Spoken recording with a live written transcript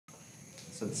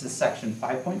So this is section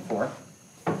 5.4,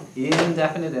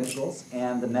 indefinite integrals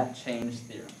and the net change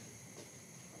theorem.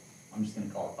 I'm just going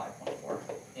to call it 5.4,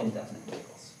 indefinite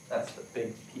integrals. That's the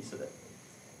big piece of it.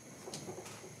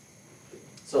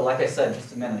 So like I said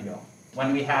just a minute ago,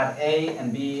 when we have a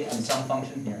and b and some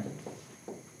function here,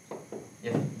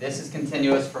 if this is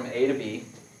continuous from a to b,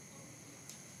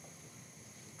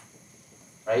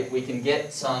 right, we can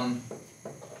get some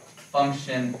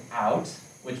function out,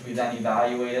 which we then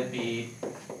evaluate at b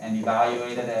and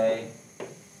evaluate at a,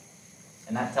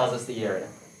 and that tells us the area.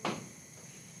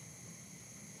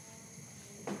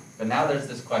 But now there's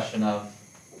this question of,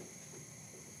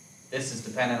 this is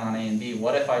dependent on a and b.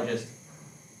 What if I just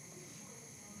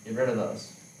get rid of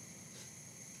those?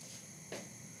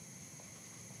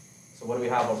 So what do we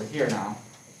have over here now?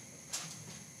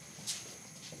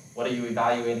 What are you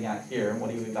evaluating at here? What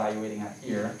are you evaluating at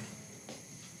here?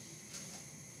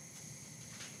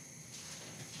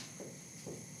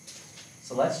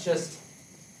 So let's just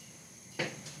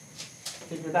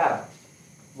figure that out.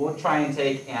 We'll try and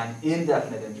take an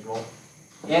indefinite integral,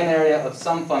 an area of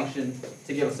some function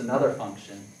to give us another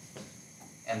function.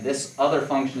 And this other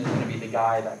function is going to be the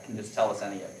guy that can just tell us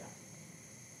any area.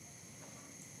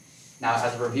 Now,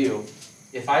 as a review,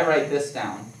 if I write this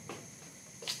down,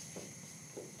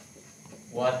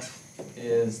 what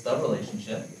is the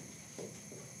relationship?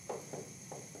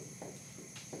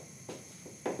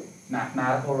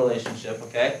 Mathematical relationship,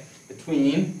 okay,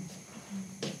 between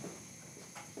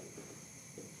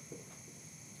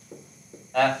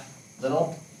f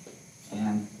little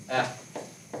and f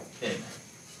big.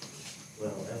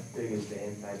 Well, f big is the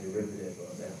antiderivative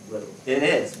of f little. It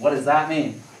is. What does that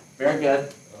mean? Very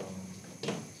good.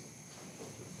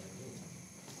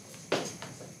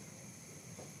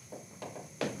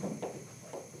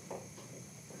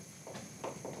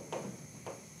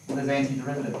 What does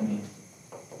antiderivative mean?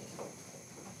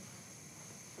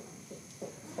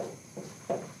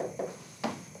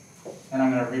 And I'm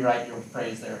going to rewrite your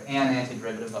phrase there. An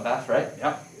antiderivative of f, right?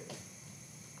 Yep.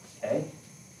 Okay.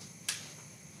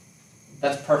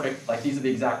 That's perfect. Like, these are the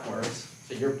exact words.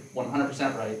 So you're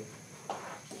 100% right.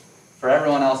 For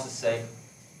everyone else's sake,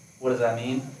 what does that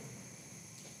mean?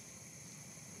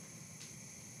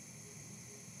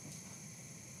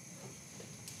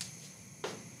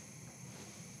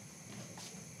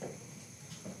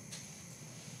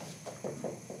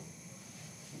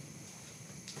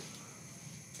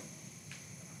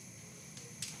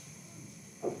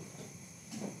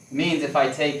 Means if I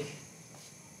take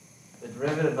the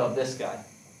derivative of this guy,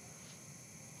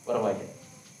 what do I get?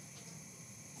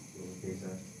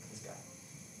 This guy.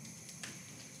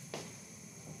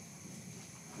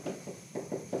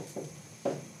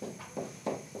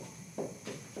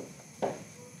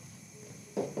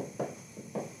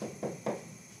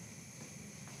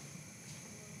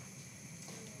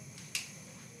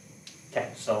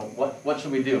 Okay, so what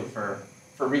should we do for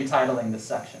retitling this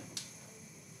section?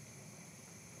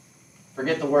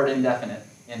 Forget the word indefinite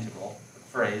integral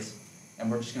phrase,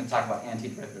 and we're just going to talk about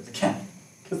antiderivatives again,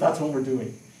 because that's what we're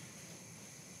doing.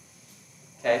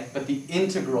 Okay, but the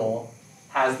integral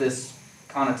has this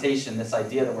connotation, this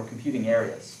idea that we're computing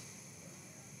areas.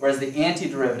 Whereas the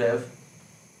antiderivative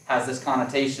has this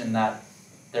connotation that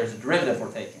there's a derivative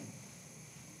we're taking.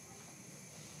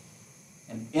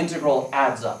 An integral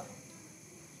adds up.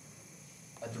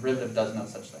 A derivative does no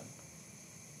such thing.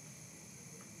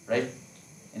 Right?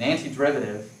 An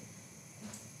antiderivative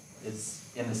is,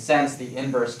 in a sense, the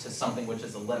inverse to something which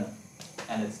is a limit.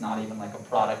 And it's not even like a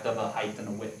product of a height and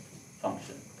a width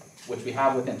function, which we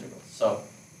have with integrals. So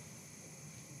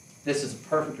this is a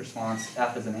perfect response.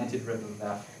 F is an antiderivative of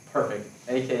f. Perfect.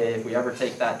 AKA, if we ever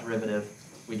take that derivative,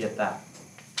 we get that.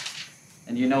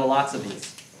 And you know lots of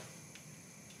these.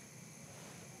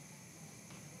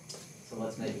 So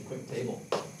let's make a quick table.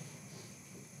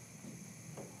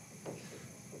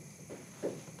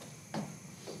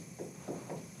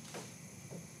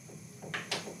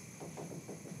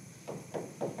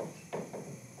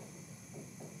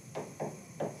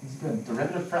 Good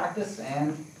derivative practice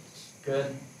and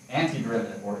good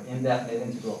antiderivative or indefinite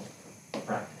integral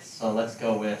practice. So let's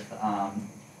go with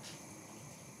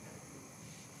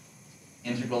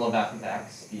integral of f of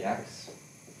x dx.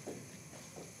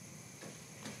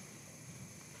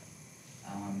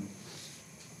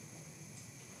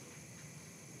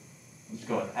 Let's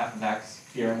go with f of x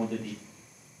here, and we'll do the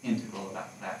integral of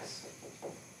f of x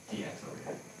dx over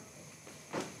here.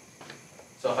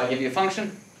 So if I give you a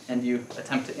function, and you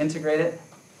attempt to integrate it,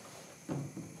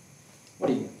 what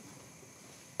do you get?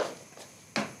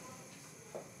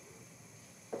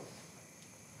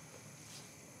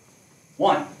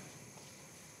 1.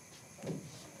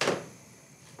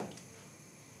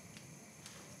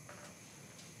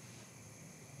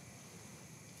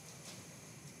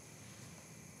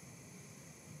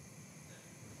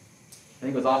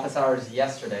 think it was office hours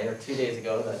yesterday or 2 days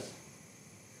ago that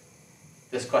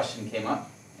this question came up,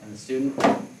 and the student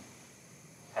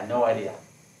had no idea.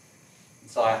 And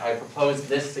so I proposed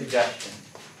this suggestion.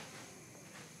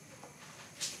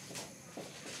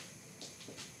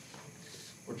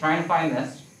 We're trying to find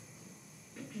this.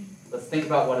 Let's think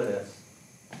about what it is.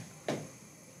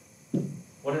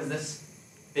 What does this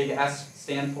big S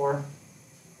stand for?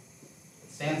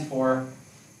 It stands for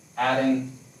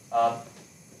adding up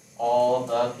all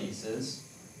the pieces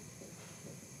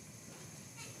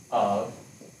of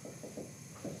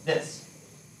this.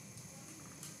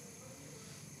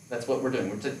 That's what we're doing.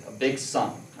 We're just a big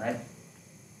sum, right?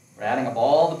 We're adding up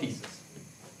all the pieces.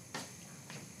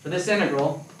 For this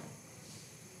integral,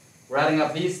 we're adding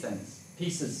up these things,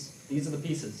 pieces. These are the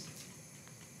pieces.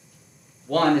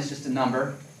 1 is just a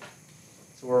number,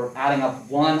 so we're adding up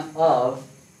one of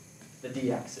the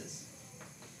dx's.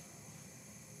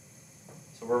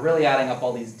 So we're really adding up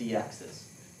all these dx's.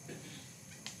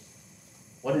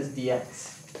 What is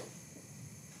dx?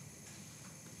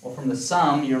 Well, from the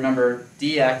sum, you remember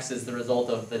dx is the result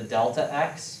of the delta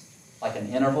x, like an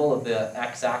interval of the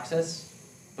x-axis,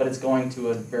 but it's going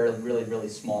to a really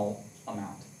small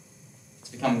amount.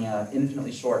 It's becoming an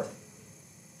infinitely short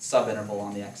subinterval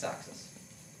on the x-axis.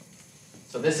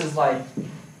 So this is like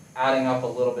adding up a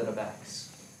little bit of x.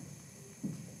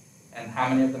 And how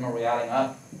many of them are we adding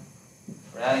up?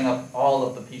 We're adding up all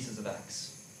of the pieces of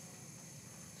x.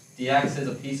 dx is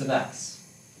a piece of x.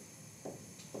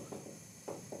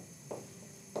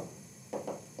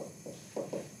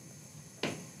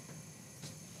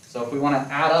 So if we want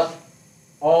to add up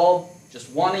all, just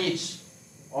one each,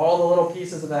 all the little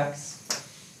pieces of x,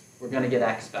 we're going to get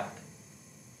x back.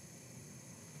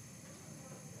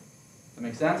 That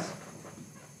make sense?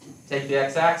 Take the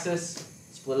x-axis,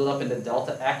 split it up into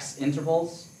delta x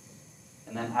intervals,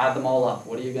 and then add them all up.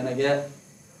 What are you going to get?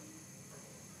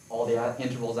 All the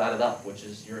intervals added up, which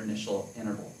is your initial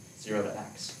interval, 0 to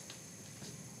x.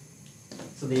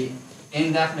 So the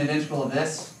indefinite integral of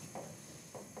this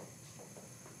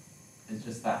is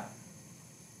just that.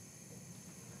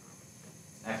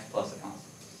 X plus a constant.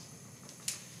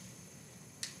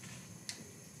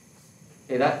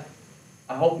 Okay, that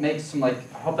I hope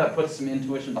that puts some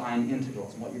intuition behind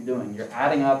integrals and what you're doing. You're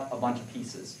adding up a bunch of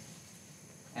pieces.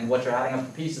 And what you're adding up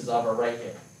the pieces of are right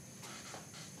here.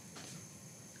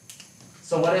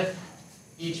 So what if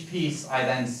each piece I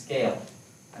then scale?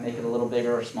 I make it a little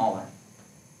bigger or smaller.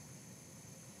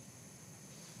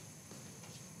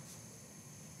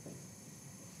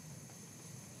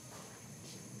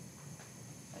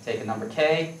 I take a number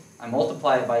k, I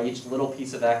multiply it by each little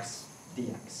piece of x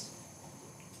dx.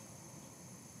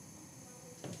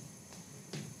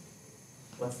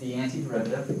 What's the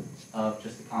antiderivative of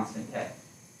just a constant k?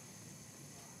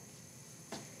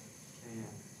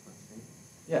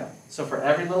 Yeah, so for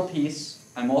every little piece,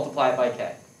 I multiply it by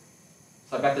k.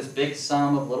 So I've got this big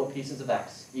sum of little pieces of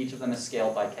x. Each of them is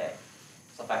scaled by k.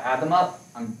 So if I add them up,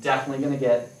 I'm definitely going to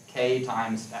get k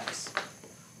times x.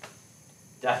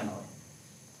 Definitely.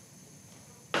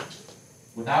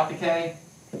 Without the k,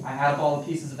 I add up all the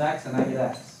pieces of x and I get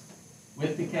x.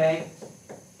 With the k,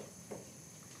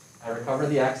 I recover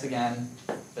the x again,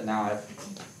 but now I've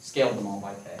scaled them all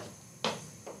by k.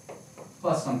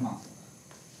 Plus some constant.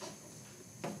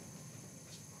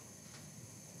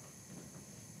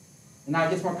 And now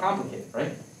it gets more complicated,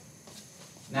 right?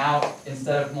 Now,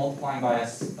 instead of multiplying by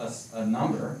a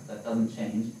number that doesn't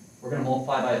change, we're going to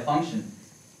multiply by a function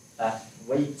that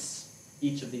weights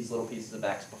each of these little pieces of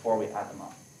x before we add them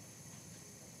up.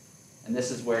 And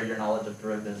this is where your knowledge of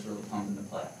derivatives really comes into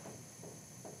play.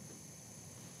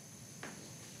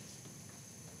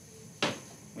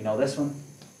 We know this one,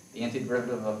 the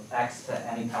antiderivative of x to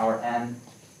any power n,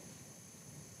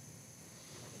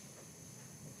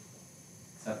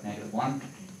 except -1,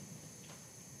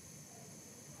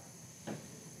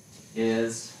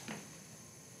 is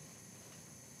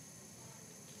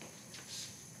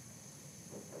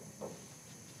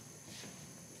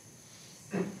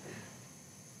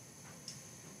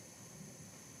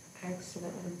x to the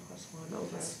n plus 1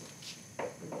 over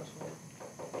n plus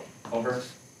 1. over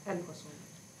N plus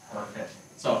 1. Perfect.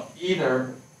 So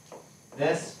either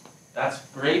this, that's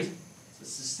great, it's a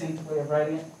succinct way of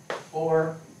writing it,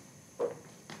 or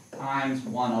times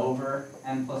 1 over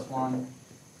n plus 1.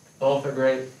 Both are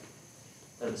great.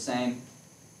 They're the same.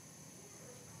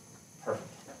 Perfect.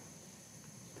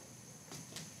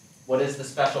 What is the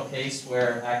special case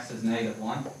where x is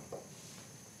 -1?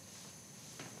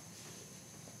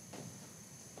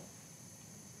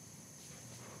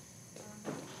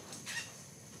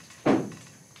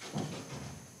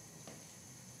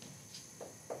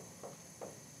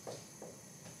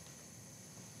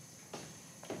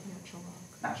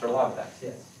 natural log of x,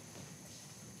 yes.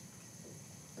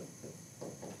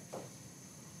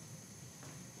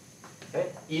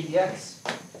 Okay, e dx.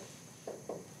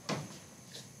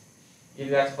 E to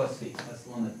the x plus c, that's the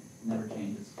one that never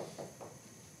changes.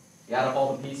 You add up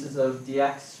all the pieces of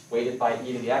dx, weighted by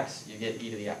e to the x, you get e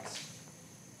to the x.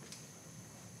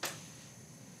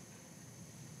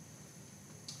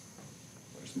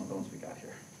 What are some of the ones we got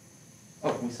here?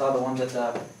 Oh, we saw the one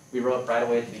that we wrote right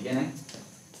away at the beginning.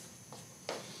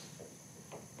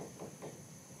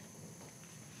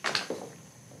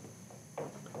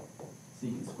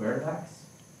 Secant squared of x,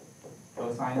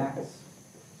 cosine x,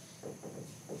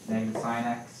 negative sine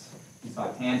x. You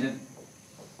saw tangent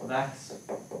of x.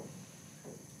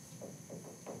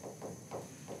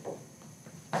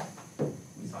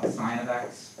 We saw sine of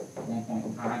x at one point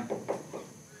in time.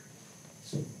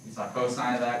 We saw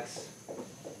cosine of x.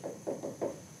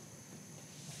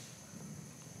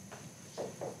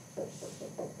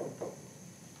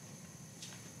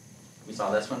 We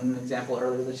saw this one in an example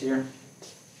earlier this year.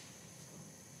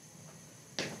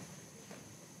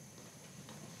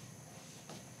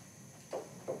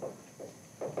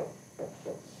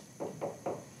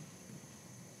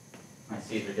 I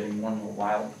see they're getting more and more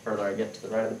wild the further I get to the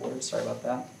right of the board. Sorry about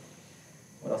that.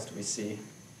 What else do we see?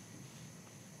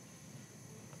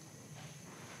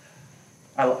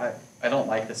 I don't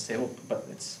like this table, but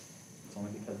it's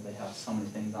only because they have so many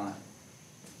things on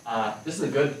it. This is a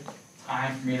good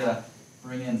time for me to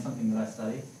bring in something that I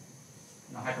study.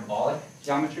 You know, hyperbolic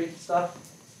geometry stuff.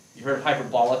 You heard of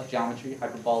hyperbolic geometry,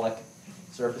 hyperbolic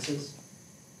surfaces?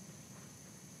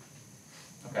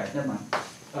 Okay, never mind.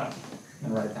 I'm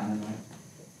gonna write it down anyway.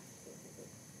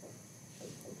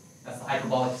 That's the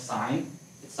hyperbolic sine.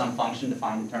 It's some function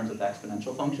defined in terms of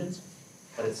exponential functions,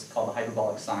 but it's called the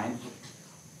hyperbolic sine.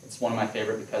 It's one of my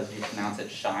favorite because you pronounce it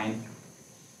shine.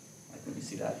 Like when you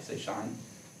see that, you say shine.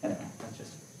 Anyway, that's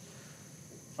just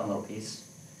a fun little piece.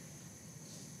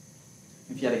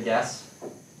 If you had a guess,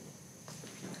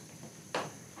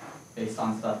 based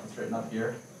on stuff that's written up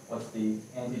here, what's the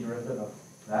antiderivative of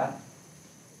that?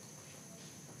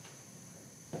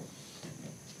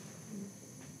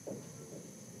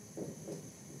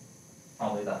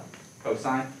 Probably the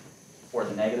cosine or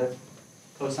the negative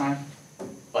cosine,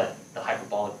 but the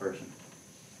hyperbolic version,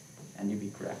 and you'd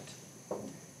be correct.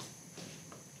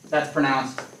 That's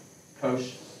pronounced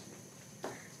cosh.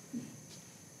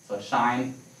 So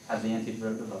shine has the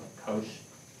antiderivative of cosh.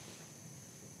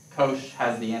 Cosh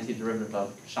has the antiderivative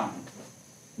of shine.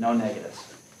 No negatives.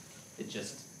 It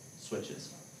just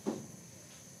switches.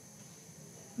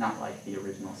 Not like the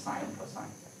original sine and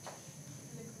cosine.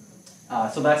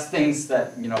 So that's things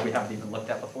that we haven't even looked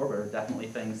at before, but are definitely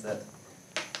things that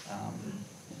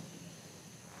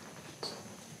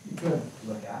you could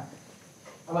look at.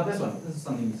 How about this one? This is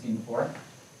something you've seen before.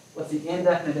 What's the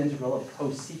indefinite integral of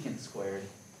cosecant squared?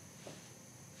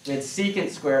 We had secant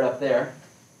squared up there.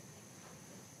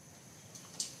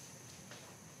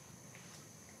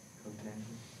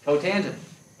 Cotangent.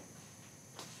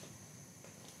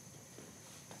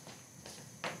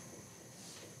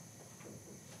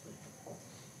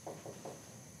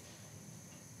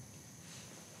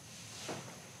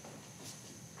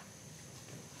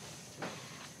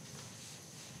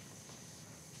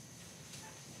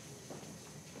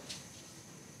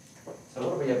 So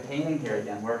what are we obtaining here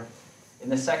again? In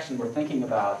this section, we're thinking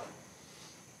about,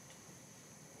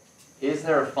 is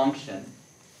there a function,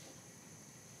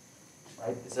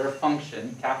 right? Is there a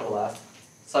function, capital F,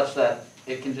 such that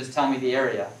it can just tell me the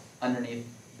area underneath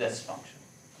this function,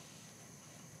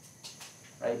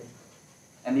 right?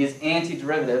 And these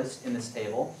antiderivatives in this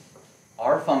table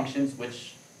are functions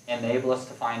which enable us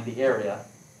to find the area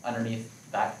underneath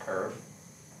that curve,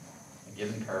 a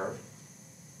given curve,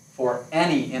 for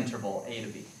any interval a to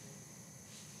b.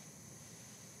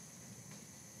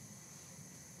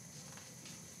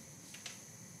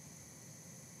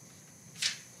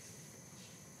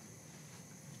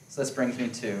 So this brings me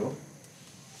to,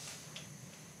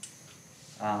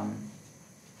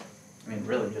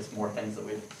 really just more things that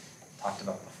we've talked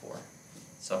about before.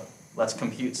 So let's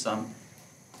compute some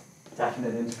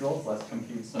definite integrals, let's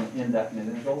compute some indefinite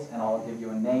integrals, and I'll give you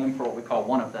a name for what we call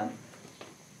one of them.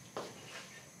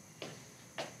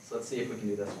 So let's see if we can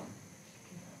do this one.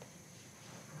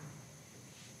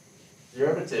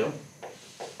 0 to 2.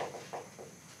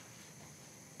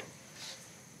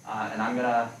 And I'm going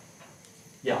to,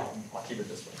 I'll keep it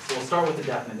this way. So we'll start with the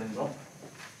definite integral.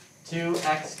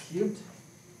 2x cubed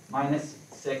minus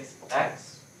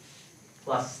 6x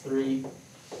plus 3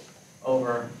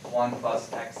 over 1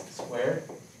 plus x squared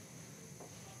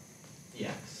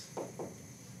dx.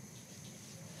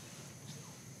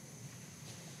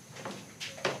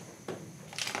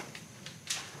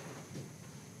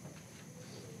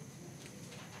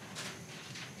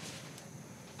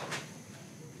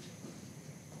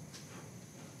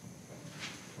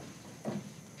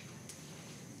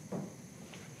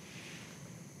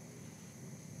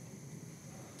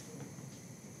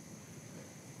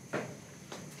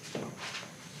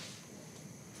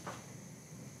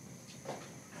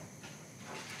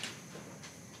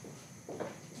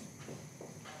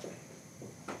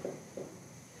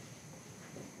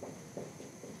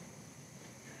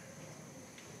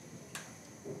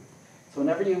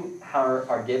 whenever you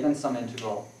are given some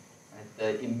integral, right,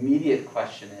 the immediate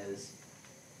question is,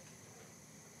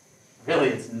 really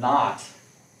it's not,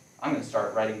 I'm going to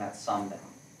start writing that sum down.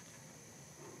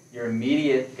 Your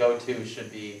immediate go-to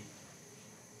should be,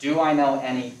 do I know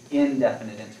any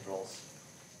indefinite integrals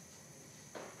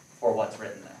for what's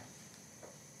written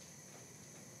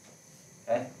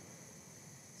there? Okay?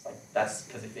 It's like that's,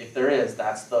 because if there is,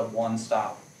 that's the one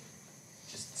stop.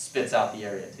 Just spits out the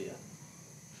area to you.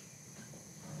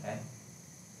 Okay?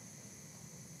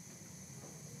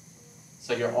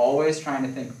 So you're always trying to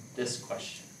think this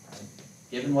question, right?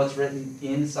 Given what's written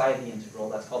inside the integral,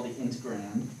 that's called the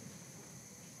integrand,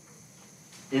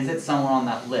 is it somewhere on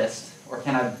that list, or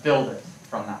can I build it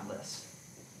from that list?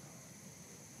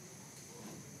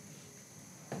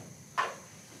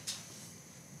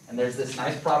 And there's this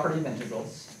nice property of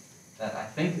integrals that I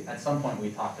think at some point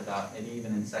we talked about, maybe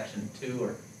even in section 2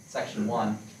 or section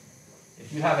 1.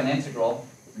 If you have an integral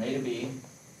from a to b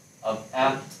of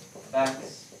f of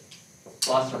x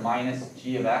plus or minus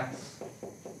g of x,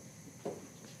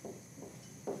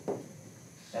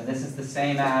 then this is the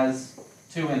same as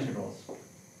two integrals.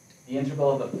 The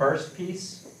integral of the first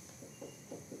piece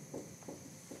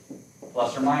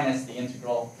plus or minus the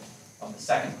integral of the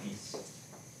second piece.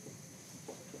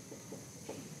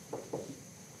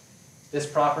 This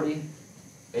property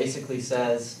basically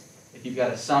says if you've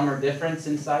got a sum or difference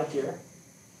inside here,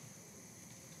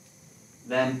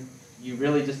 then you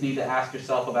really just need to ask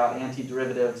yourself about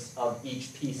antiderivatives of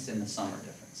each piece in the sum or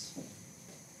difference,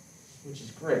 which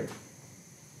is great.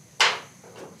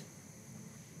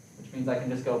 Which means I can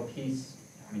just go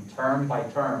term by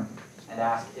term and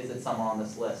ask, is it somewhere on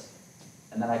this list?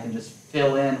 And then I can just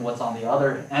fill in what's on the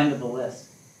other end of the list.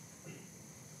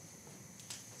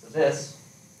 So this,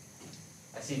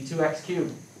 I see 2x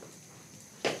cubed.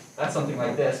 That's something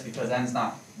like this because n's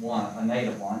not 1, a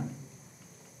negative 1.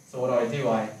 So what do?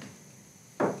 I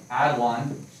add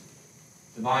 1,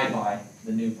 divide by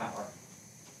the new power.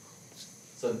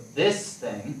 So this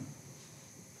thing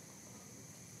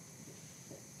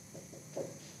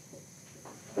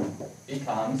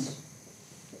becomes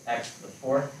x to the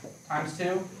 4th times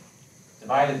 2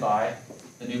 divided by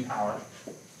the new power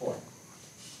 4.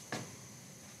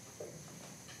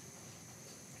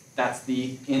 That's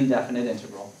the indefinite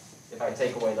integral if I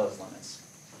take away those limits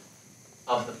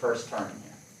of the first term in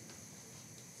here.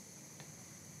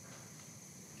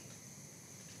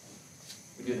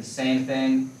 We do the same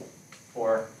thing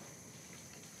for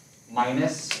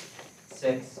minus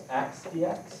 6x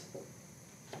dx.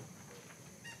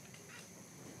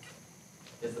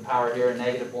 Is the power here a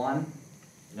negative 1?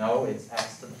 No, it's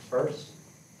x to the first.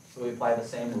 So we apply the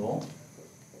same rule.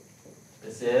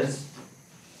 This is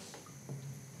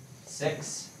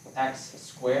 6x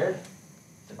squared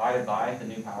divided by the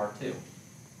new power 2.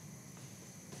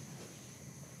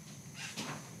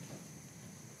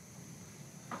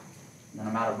 And then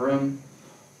I'm out of room.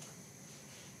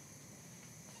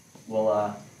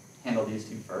 We'll handle these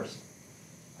two first.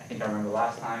 I think I remember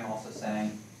last time also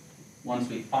saying once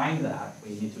we find that,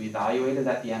 we need to evaluate it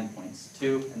at the endpoints,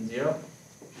 2 and 0.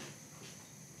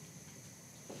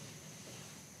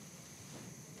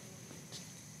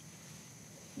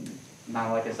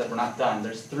 Now, like I said, we're not done.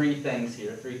 There's 3 things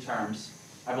here, 3 terms.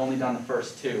 I've only done the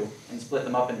first 2 and split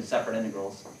them up into separate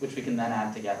integrals, which we can then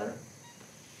add together.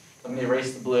 Let me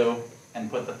erase the blue and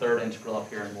put the third integral up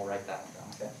here, and we'll write that one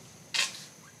down, okay?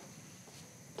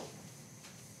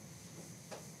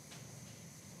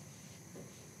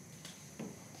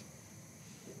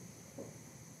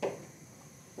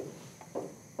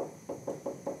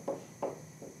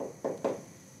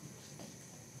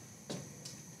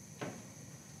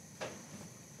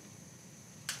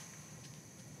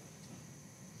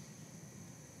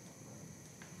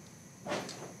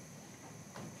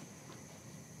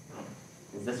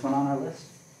 Is this one on our list?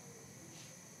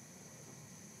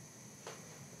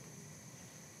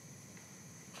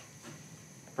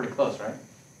 Pretty close, right?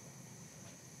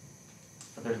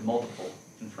 But there's multiple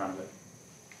in front of it.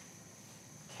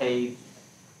 K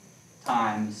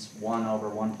times 1 over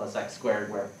 1 plus x squared,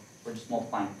 where we're just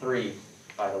multiplying 3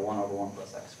 by the 1 over 1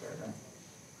 plus x squared, right?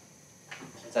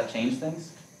 Does that change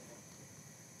things?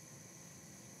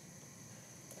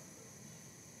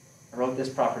 I wrote this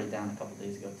property down a couple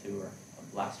days ago too, or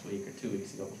last week or 2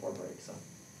 weeks ago before break, so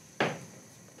it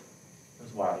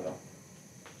was a while ago.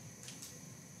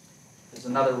 There's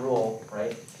another rule,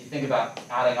 right? If you think about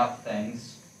adding up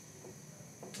things,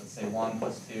 let's say 1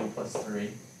 plus 2 plus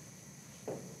 3.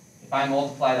 If I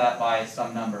multiply that by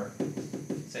some number,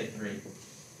 say 3,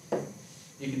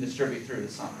 you can distribute through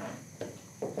the sum, right?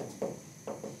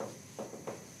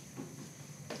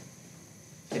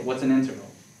 Okay, what's an integral?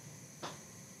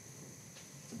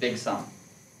 It's a big sum.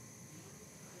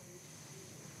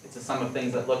 It's a sum of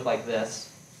things that look like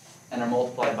this and are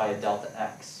multiplied by a delta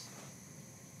x.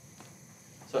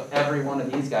 So every one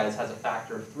of these guys has a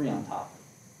factor of 3 on top.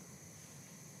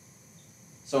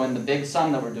 So in the big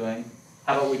sum that we're doing,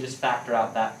 how about we just factor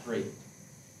out that 3?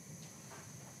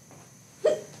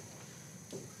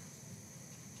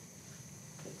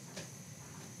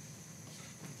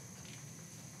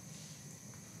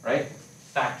 Right?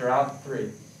 Factor out 3.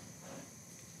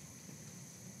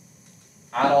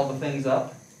 Add all the things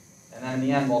up, and then in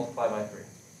the end multiply by 3.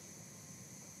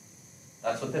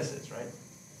 That's what this is, right?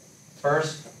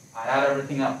 First, I add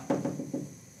everything up.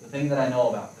 The thing that I know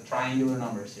about, the triangular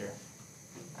numbers here.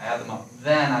 I add them up.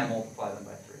 Then I multiply them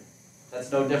by 3.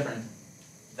 That's no different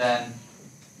than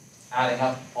adding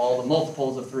up all the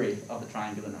multiples of 3 of the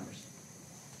triangular numbers.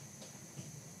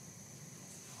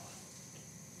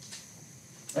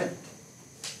 Right?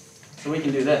 So we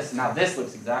can do this. Now this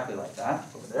looks exactly like that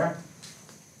over there.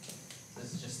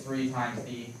 This is just 3 times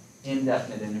the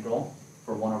indefinite integral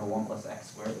for 1 over 1 plus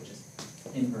x squared, which is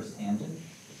inverse tangent.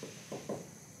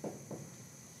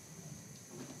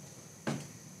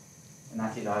 And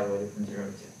that's evaluated from 0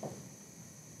 to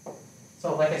 2.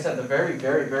 So like I said, the very,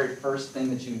 very, very first thing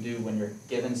that you do when you're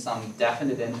given some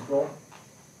definite integral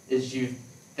is you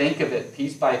think of it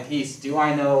piece by piece. Do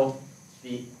I know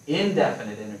the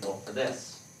indefinite integral for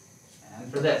this,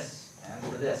 and for this, and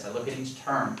for this? I look at each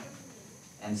term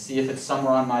and see if it's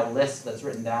somewhere on my list that's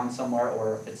written down somewhere,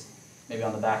 or if it's maybe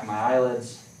on the back of my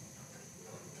eyelids,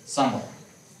 somewhere.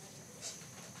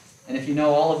 And if you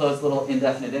know all of those little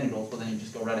indefinite integrals, well then you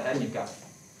just go right ahead and you've got it.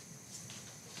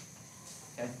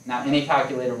 Okay? Now any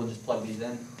calculator will just plug these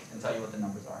in and tell you what the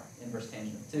numbers are. Inverse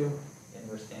tangent of 2,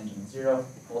 inverse tangent of 0,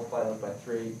 multiply those by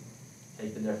 3,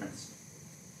 take the difference.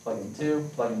 Plug in 2,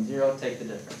 plug in 0, take the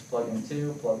difference. Plug in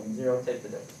 2, plug in 0, take the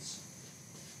difference.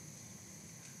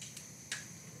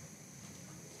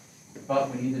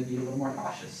 But we need to be a little more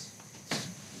cautious.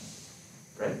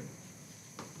 Right?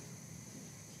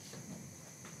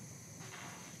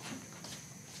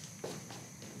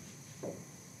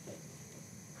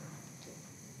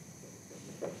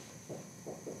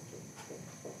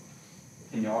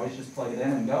 Can you always just plug it in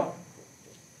and go?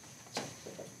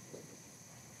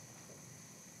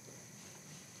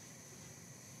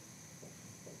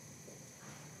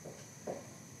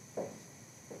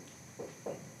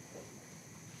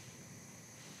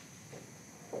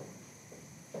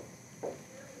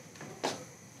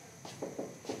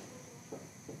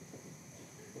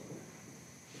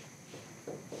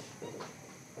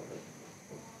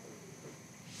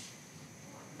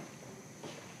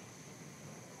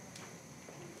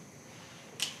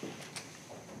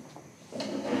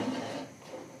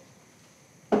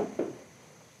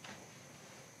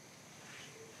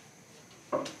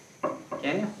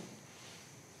 Can you?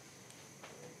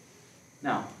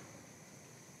 No.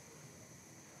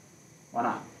 Why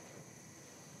not?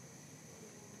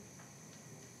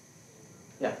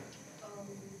 Yeah.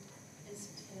 Is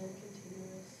 10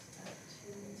 continuous at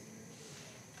 2 and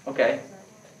 0? Okay. Is that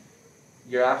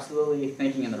why? You're absolutely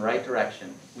thinking in the right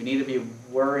direction. We need to be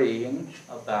worrying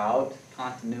about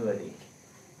continuity.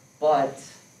 But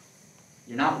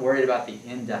you're not worried about the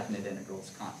indefinite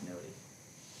integral's continuity.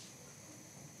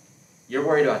 You're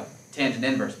worried about tangent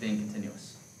inverse being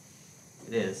continuous.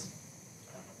 It is.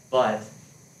 But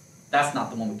that's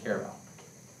not the one we care about.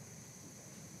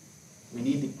 We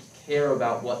need to care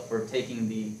about what we're taking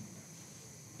the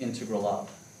integral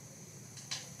of.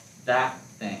 That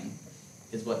thing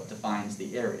is what defines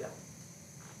the area.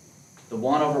 The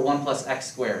 1 over 1 plus x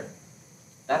squared,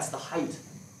 that's the height,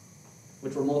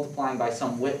 which we're multiplying by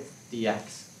some width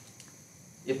dx.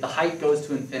 If the height goes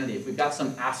to infinity, if we've got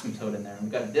some asymptote in there, and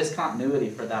we've got a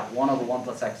discontinuity for that 1 over 1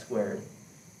 plus x squared,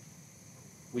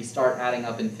 we start adding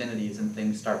up infinities and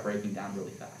things start breaking down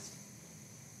really fast.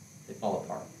 They fall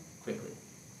apart quickly.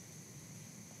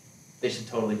 They should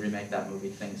totally remake that movie,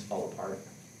 Things Fall Apart,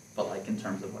 but like in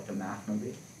terms of like a math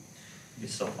movie. It'd be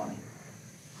so funny.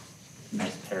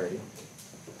 Nice parody.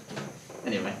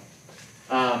 Anyway,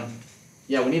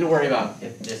 yeah, we need to worry about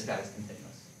if this guy's continuous.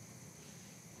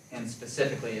 And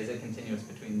specifically, is it continuous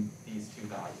between these two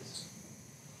values?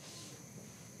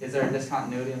 Is there a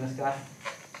discontinuity in this guy?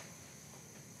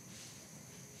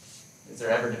 Is there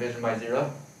ever division by 0?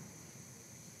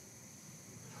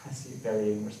 I see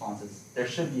varying responses. There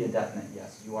should be a definite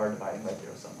yes. You are dividing by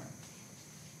 0 somewhere.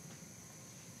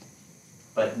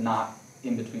 But not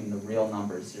in between the real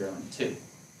numbers 0 and 2.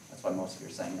 That's why most of you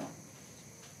are saying no.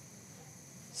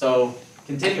 So,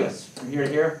 continuous from here to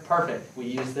here, perfect. We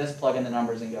use this, plug in the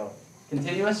numbers and go.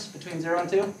 Continuous between 0 and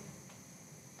 2?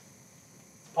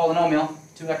 Polynomial,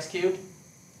 2x cubed.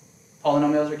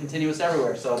 Polynomials are continuous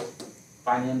everywhere, so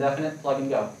find the indefinite, plug and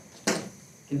go.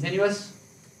 Continuous?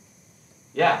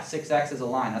 Yeah, 6x is a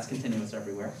line, that's continuous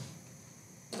everywhere.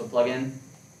 So plug in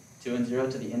 2 and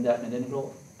 0 to the indefinite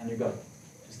integral, and you're good.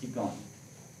 Just keep going.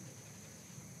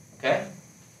 Okay?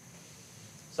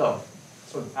 So,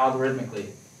 sort of algorithmically,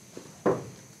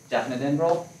 definite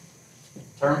integral,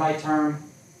 term by term,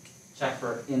 check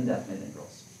for indefinite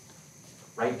integrals.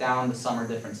 Write down the sum or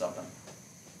difference of them.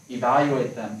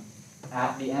 Evaluate them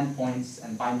at the endpoints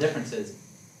and find differences,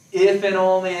 if and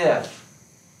only if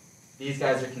these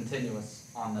guys are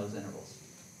continuous on those intervals.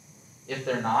 If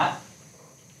they're not,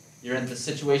 you're in the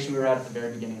situation we were at the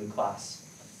very beginning of the class.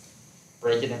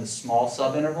 Break it into small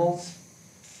subintervals,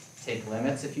 take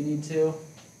limits if you need to,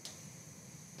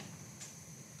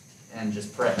 and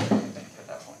just pray, I think, at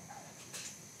that point.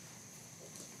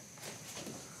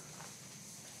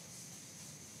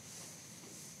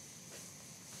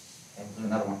 Okay, we'll do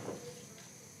another one.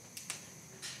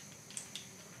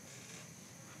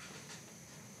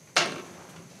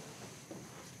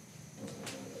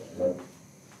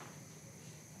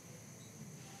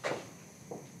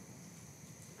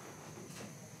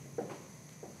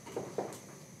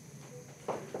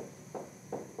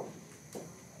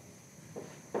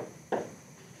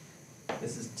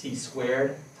 This is t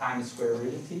squared times square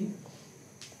root of t.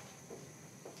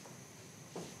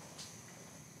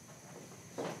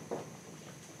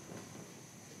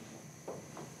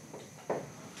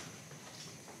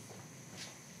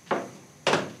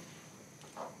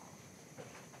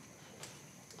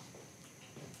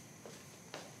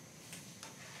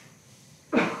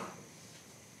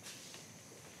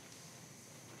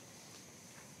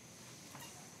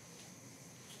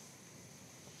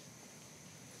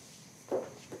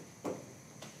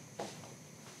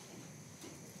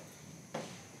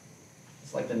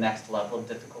 It's like the next level of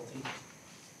difficulty.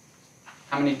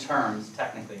 How many terms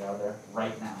technically are there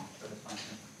right now for this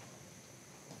function?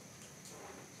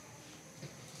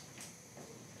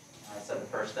 I said the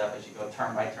first step is you go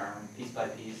term by term, piece by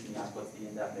piece, and you ask what's the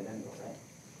indefinite integral, right?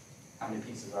 How many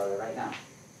pieces are there right now?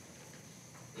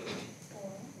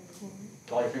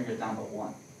 Draw your fingers down but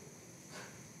one.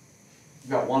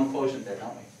 We've got one quotient there,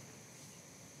 don't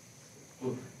we?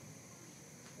 Ooh.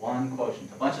 One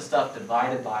quotient. A bunch of stuff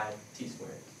divided by t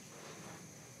squared.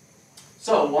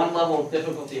 So one level of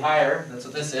difficulty higher, that's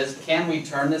what this is. Can we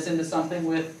turn this into something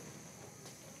with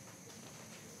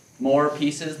more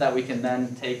pieces that we can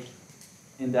then take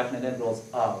indefinite integrals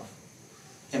of?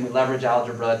 Can we leverage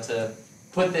algebra to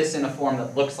put this in a form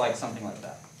that looks like something like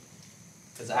that?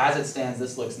 Because as it stands,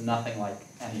 this looks nothing like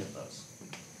any of those.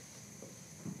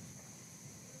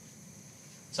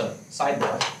 So,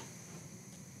 sidebar.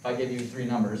 If I give you 3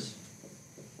 numbers,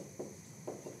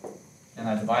 and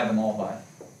I divide them all by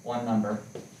one number,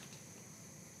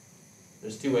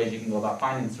 there's 2 ways you can go about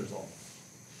finding this result.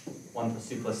 1 plus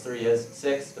 2 plus 3 is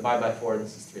 6, divide by 4,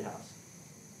 this is 3/2.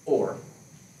 Or,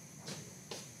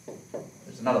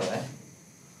 there's another way.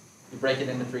 You break it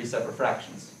into 3 separate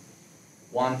fractions.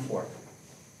 1/4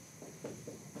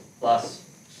 plus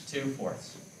 2/4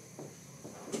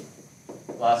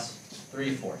 plus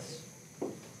 3/4.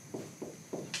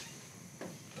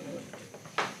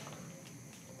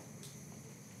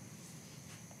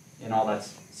 In all, that's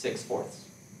 6/4,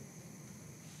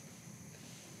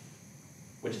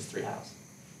 which is 3/2.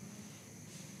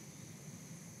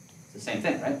 It's the same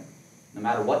thing, right? No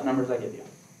matter what numbers I give you.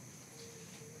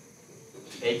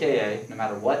 AKA, no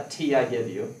matter what t I give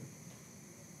you,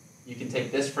 you can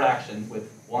take this fraction with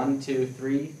 1, 2,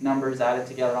 3 numbers added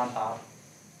together on top,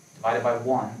 divided by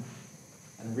 1,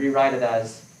 and rewrite it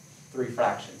as 3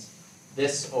 fractions.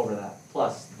 This over that,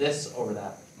 plus this over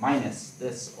that, minus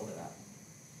this over that.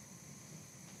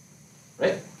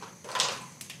 Right?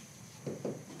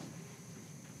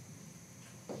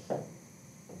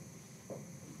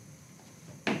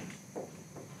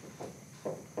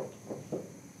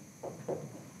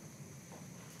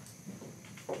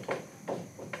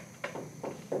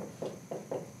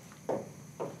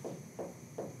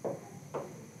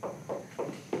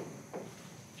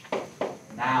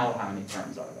 Now how many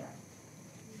terms are there?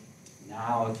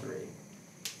 Now 3.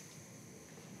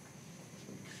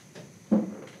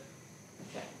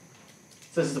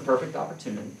 So this is a perfect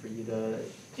opportunity for you to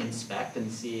inspect and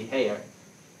see, hey,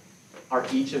 are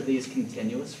each of these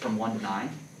continuous from 1 to 9?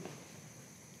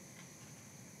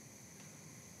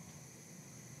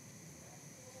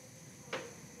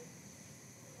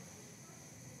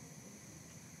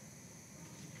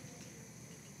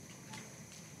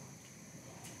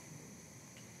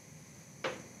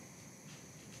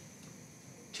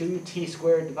 2t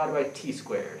squared divided by t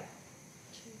squared.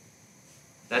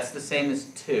 That's the same as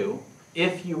 2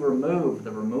 if you remove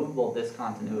the removable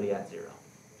discontinuity at 0.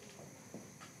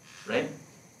 Right?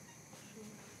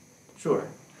 Sure.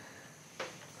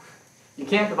 You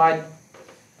can't divide,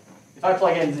 if I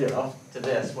plug in 0 to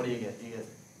this, what do you get? You get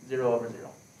 0 over 0.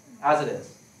 As it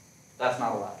is. That's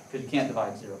not allowed, because you can't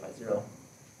divide 0 by 0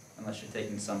 unless you're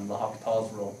taking some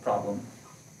L'Hopital's rule problem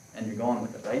and you're going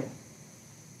with it, right?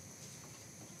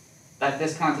 That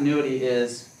discontinuity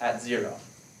is at 0.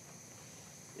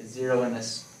 Is 0 in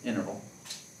this interval?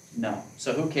 No.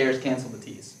 So who cares? Cancel the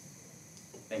t's.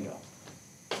 Bingo.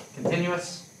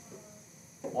 Continuous,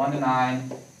 1 to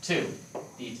 9, 2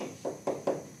 dt.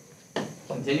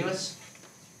 Continuous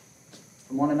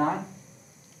from 1 to 9?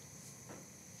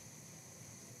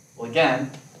 Well,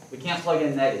 again, we can't plug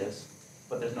in negatives,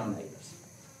 but there's no negatives.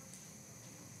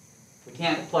 We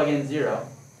can't plug in 0,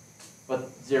 but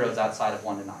 0 is outside of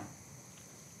 1 to 9.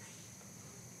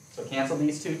 So cancel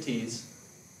these two t's.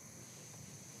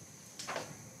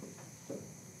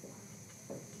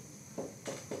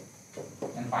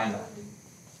 And find that.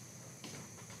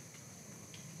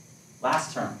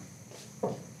 Last term.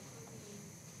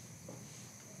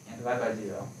 Can't divide by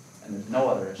 0, and there's no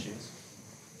other issues.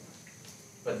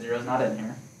 But 0 is not in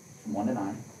here, from 1 to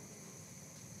 9.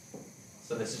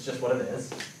 So this is just what it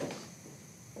is.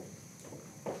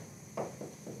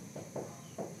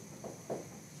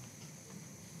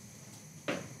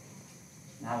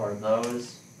 Now are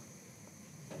those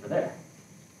over there?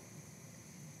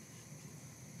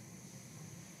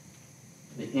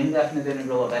 The indefinite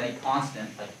integral of any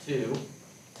constant, like 2,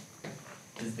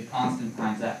 is the constant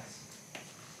times x.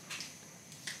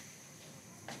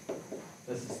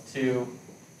 This is 2,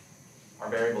 our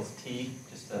variable is t,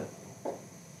 just to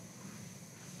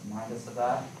remind us of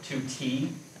that.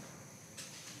 2t,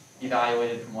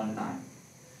 evaluated from 1 to 9.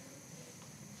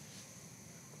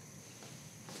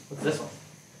 What's this one?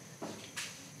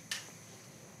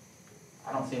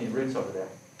 I don't see any roots over there.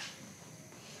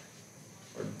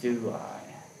 Or do I?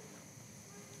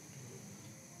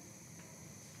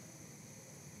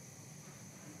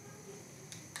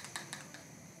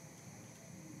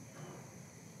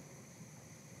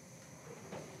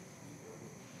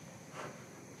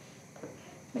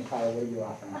 Mikhail, what are you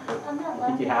laughing at? I'm not You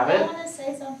think you laughing. have I it? want to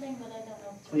say something, but I don't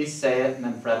know. Please say it, and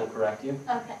then Fred will correct you.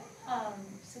 Okay.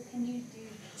 So can you do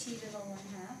t to the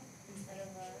 1/2 instead of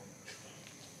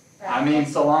a? I mean,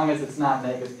 so long as it's not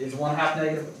negative. Is 1/2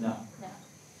 negative? No. No.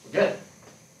 We're good.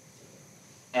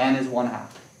 N is 1/2.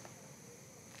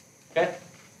 Okay?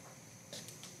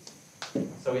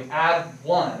 So we add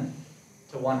 1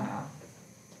 to 1/2.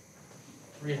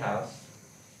 3/2.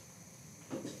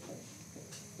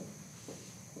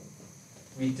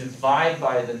 We divide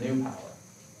by the new power.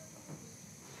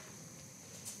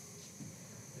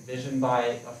 Division by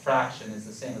a fraction is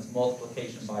the same as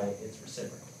multiplication by its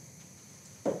reciprocal.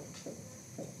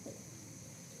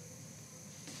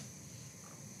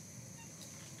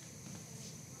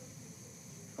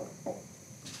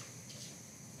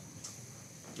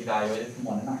 Evaluated from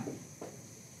 1 to 9.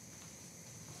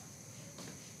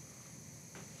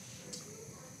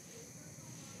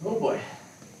 Oh boy,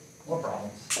 more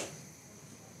problems.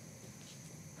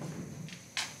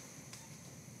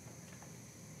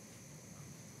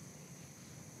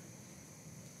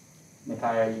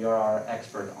 Mikhail, you're our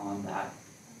expert on that.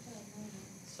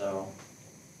 So,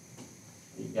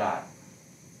 what you got?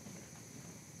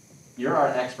 You're our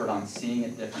expert on seeing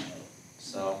it differently.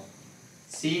 So,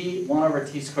 see 1 over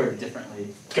t squared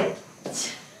differently. Go!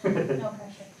 No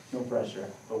pressure. No pressure,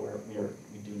 but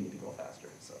we do need to go faster.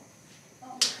 So,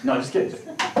 Oh. no, just kidding.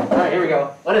 All right, here we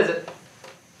go. What is it?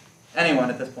 Anyone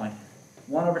at this point?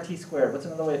 1 over t squared. What's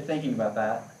another way of thinking about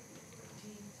that?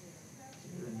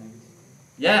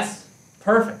 Yes,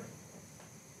 perfect.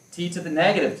 T to the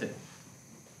negative 2.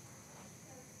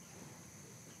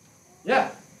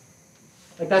 Yeah.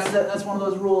 Like that's one of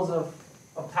those rules of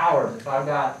powers. If I've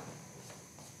got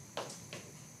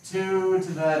 2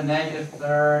 to the negative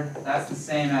third, that's the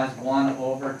same as 1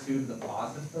 over 2 to the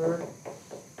positive third.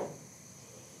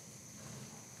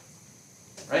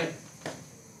 Right?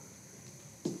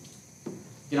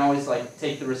 You can always like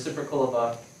take the reciprocal of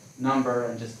a number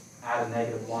and just add a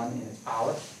negative 1 in its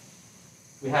power.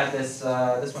 We had this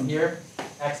this one here,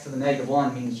 x to the negative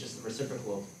 1 means just the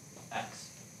reciprocal of x.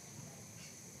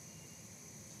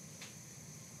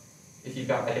 If you've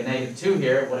got like a negative 2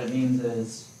 here, what it means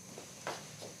is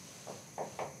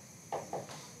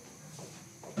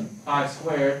 5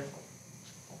 squared,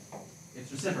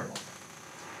 it's reciprocal.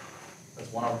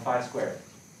 That's 1 over 5 squared.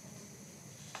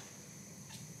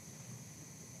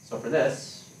 So for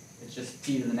this, It's just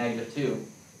t to the negative 2.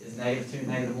 Is negative 2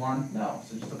 negative 1? No,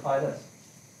 so just apply this.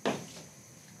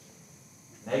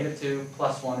 Negative 2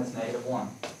 plus 1 is negative 1.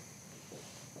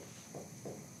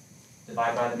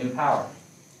 Divide by the new power.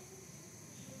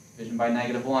 Division by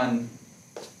negative 1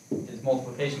 is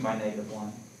multiplication by negative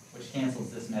 1, which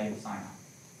cancels this negative sign out.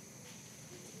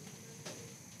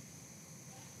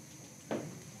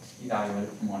 Evaluate it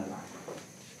from 1 to 9.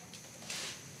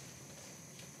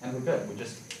 And we're good. We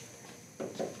just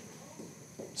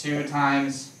 2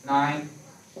 times 9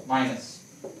 minus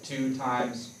 2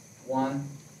 times 1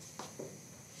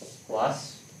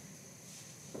 plus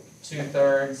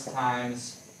 2/3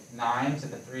 times 9 to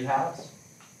the 3/2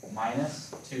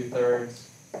 minus 2/3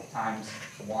 times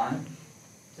 1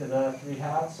 to the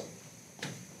 3/2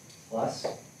 plus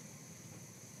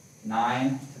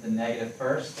 9 to the negative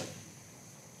first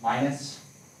minus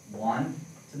 1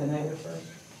 to the negative first.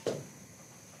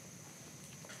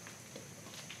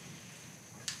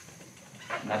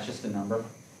 And that's just a number.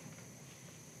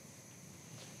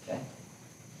 Okay.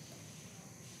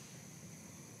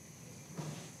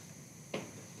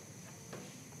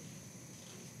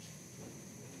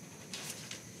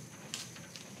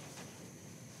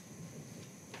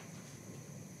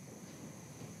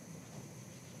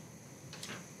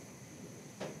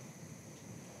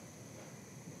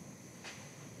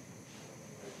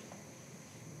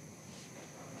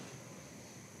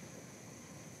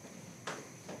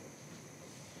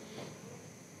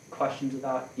 Questions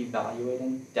about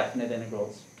evaluating definite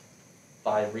integrals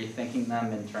by rethinking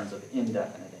them in terms of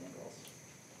indefinite integrals?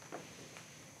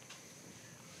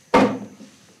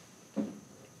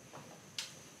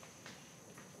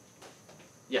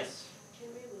 Yes? Can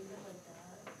we leave it like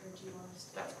that, or do you want us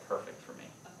to? That's perfect for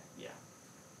me. Yeah.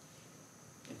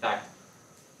 In fact,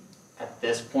 at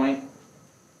this point,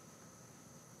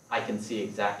 I can see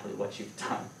exactly what you've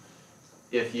done.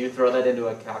 If you throw that into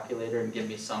a calculator and give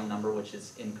me some number which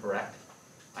is incorrect,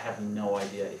 I have no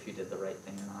idea if you did the right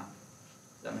thing or not.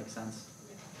 Does that make sense?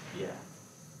 Yeah.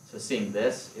 So seeing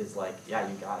this is like, yeah,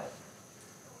 you got it.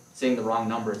 Seeing the wrong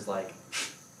number is like,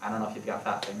 I don't know if you've got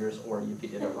fat fingers or you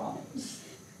did it wrong.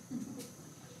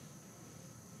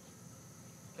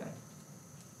 Okay.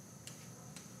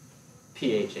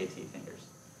 PHAT fingers.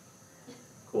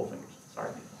 Cool fingers.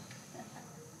 Sorry, people.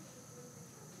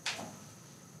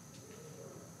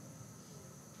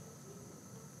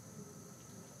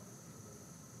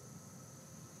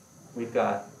 We've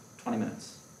got 20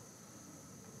 minutes.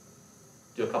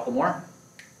 Do a couple more?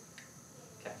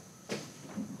 Okay.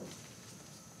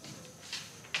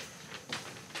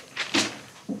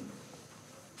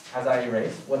 As I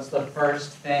erase, what's the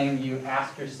first thing you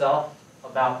ask yourself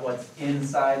about what's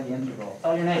inside the integral?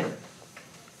 Tell your neighbor.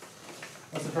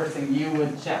 What's the first thing you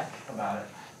would check about it?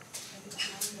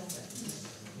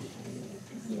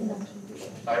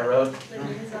 I wrote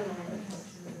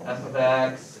f of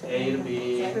x, a to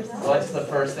b. What's the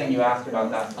first thing you ask about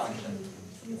that function?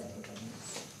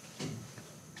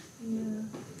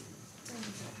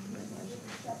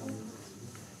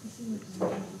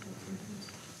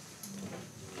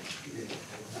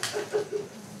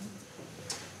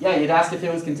 Yeah, you'd ask if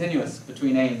it was continuous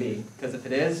between a and b, because if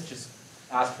it is, just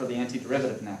ask for the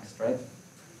antiderivative next, right?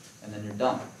 And then you're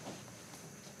done.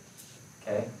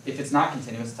 Okay? If it's not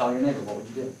continuous, tell your neighbor, what would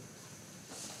you do?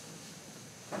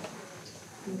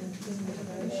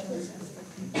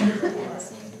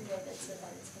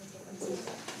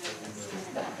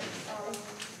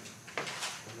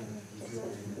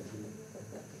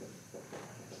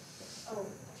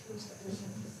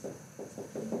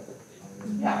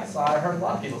 Yeah, I heard a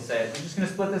lot of people say it. I'm just going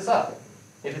to split this up.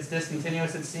 If it's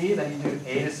discontinuous at c, then you do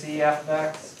a to c f of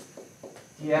x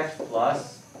dx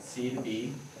plus c to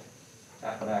b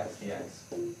f of x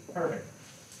dx. Perfect.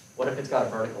 What if it's got a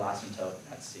vertical asymptote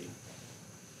at c?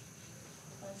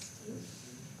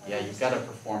 Yeah, you've got to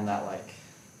perform that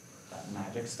that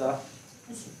magic stuff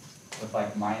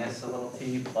with minus a little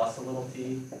t plus a little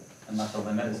t, and let the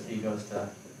limit as t goes to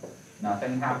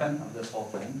nothing happen of this whole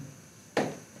thing.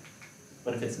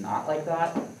 But if it's not like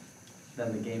that,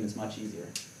 then the game is much easier.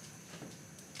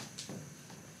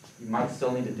 You might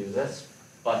still need to do this,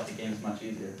 but the game's much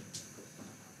easier.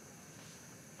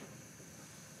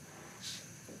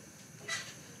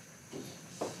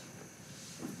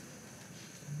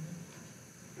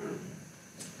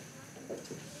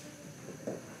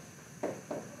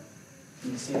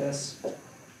 Can you see this?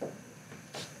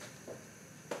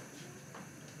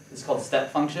 This is called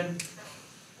step function.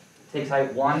 Takes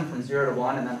height 1 from 0 to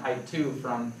 1, and then height 2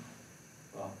 from,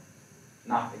 well,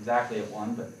 not exactly at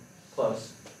 1, but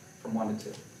close, from 1 to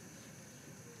 2.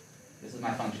 This is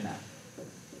my function f.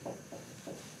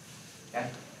 Okay?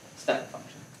 step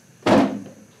function.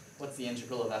 What's the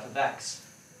integral of f of x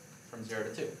from 0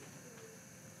 to 2?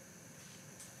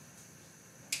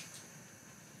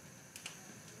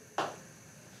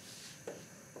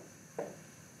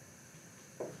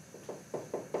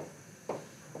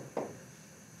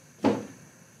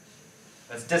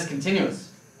 That's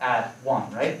discontinuous at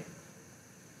 1, right?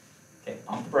 Okay,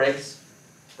 pump the brakes,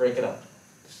 break it up.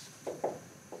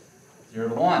 0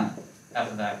 to 1,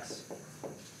 f of x,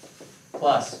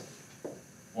 plus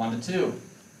 1 to 2,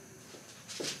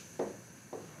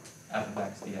 f of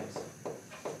x dx.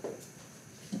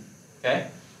 Okay?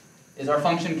 Is our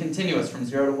function continuous from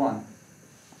 0 to 1?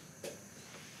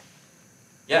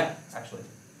 Yeah, actually.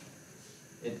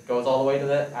 It goes all the way to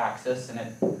the axis and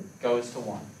it goes to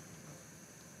 1.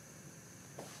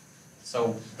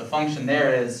 So the function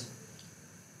there is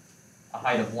a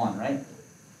height of 1, right?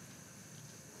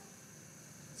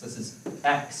 So this is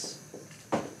x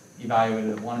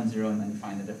evaluated at 1 and 0, and then you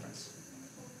find the difference.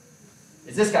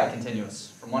 Is this guy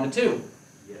continuous from 1 to 2?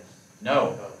 Yes.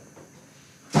 No.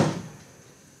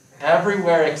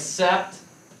 Everywhere except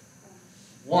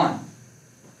 1.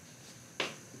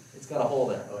 It's got a hole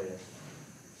there. Oh, yes.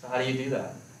 So how do you do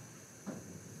that?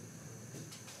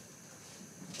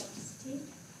 Plus t.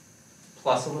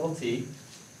 Plus a little t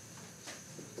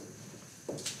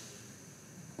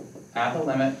at the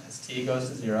limit as t goes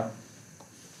to 0.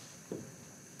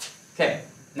 Okay,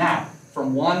 now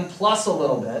from 1 plus a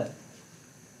little bit,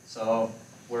 so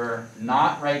we're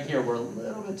not right here, we're a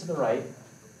little bit to the right.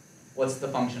 What's the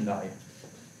function value?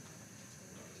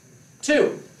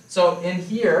 2. So in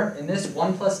here, in this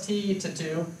 1 plus t to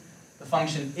 2, the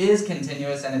function is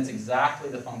continuous and it's exactly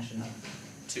the function of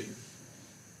 2.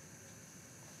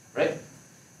 Right?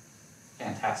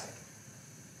 Fantastic.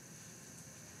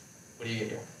 What do you get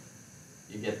here?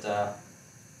 You get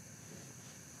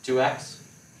 2x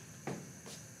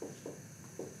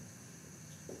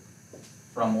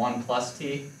from 1 plus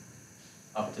t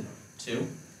up to 2.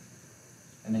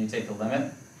 And then you take the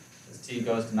limit as t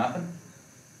goes to nothing.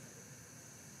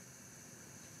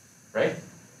 Right?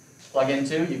 Plug in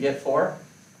 2, you get 4.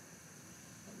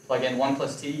 Plug in 1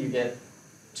 plus t, you get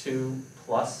 2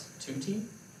 plus 2t.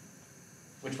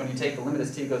 Which when you take the limit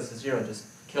as t goes to 0 just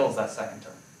kills that second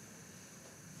term.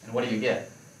 And what do you get?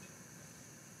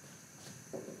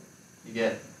 You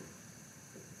get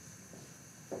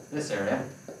this area,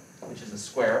 which is a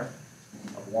square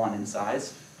of 1 in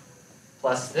size,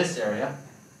 plus this area,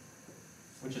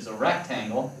 which is a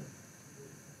rectangle,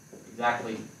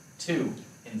 exactly 2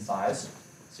 in size.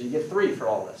 So you get 3 for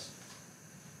all this.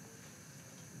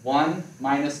 1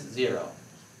 minus 0,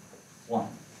 1.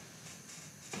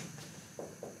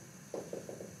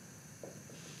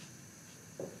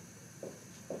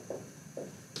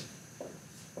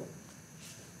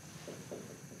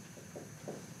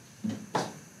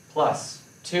 Plus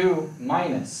 2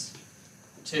 minus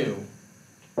 2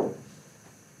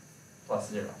 plus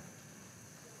 0.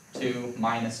 2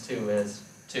 minus 2 is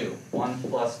 2. 1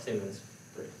 plus 2 is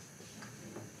 3.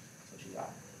 That's what you got.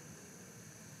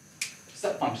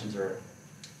 Step functions are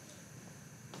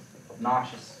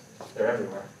obnoxious. They're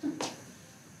everywhere. You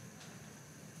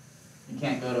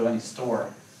can't go to any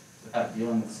store without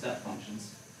dealing with step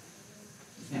functions.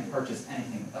 You can't purchase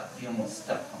anything without dealing with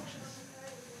step functions.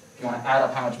 If you want to add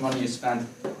up how much money you spend,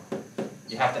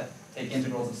 you have to take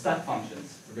integrals of step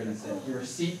functions, for goodness sake. Your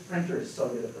receipt printer is so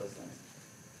good at those things.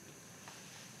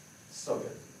 So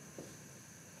good.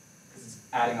 Because it's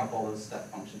adding up all those step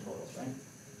function totals, right?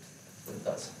 That's what it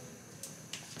does.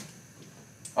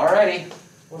 Alrighty,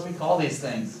 what do we call these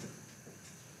things?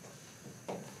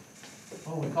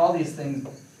 Well, we call these things,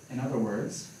 in other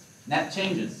words, net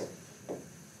changes.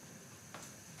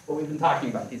 What we've been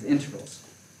talking about, these integrals.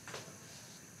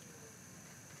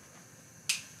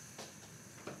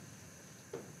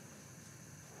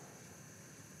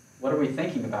 What are we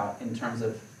thinking about in terms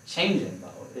of changing,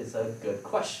 though, is a good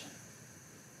question.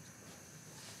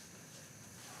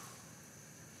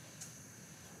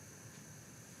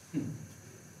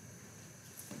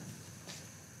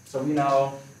 So we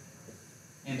know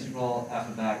integral f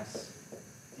of x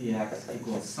dx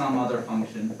equals some other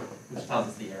function, which tells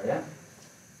us the area.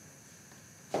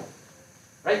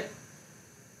 Right?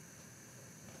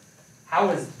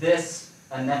 How is this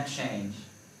a net change?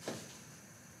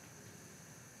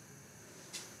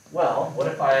 Well, what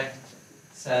if I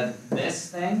said this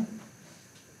thing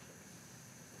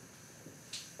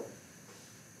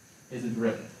is a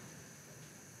derivative?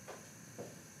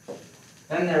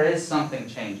 Then there is something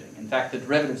changing. In fact, the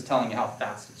derivative is telling you how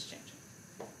fast it's changing.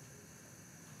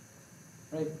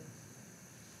 Right?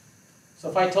 So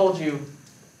if I told you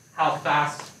how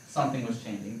fast something was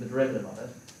changing, the derivative of it,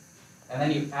 and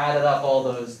then you added up all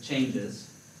those changes,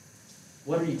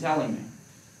 what are you telling me?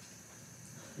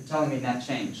 You're telling me net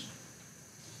change.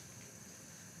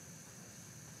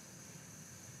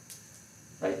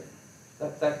 Right?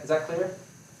 Is that clear?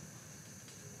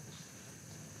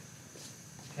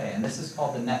 Okay, and this is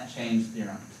called the net change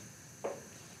theorem.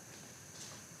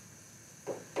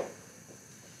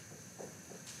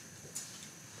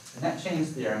 The net change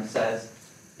theorem says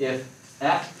if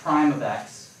f prime of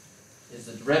x is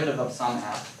the derivative of some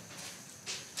f,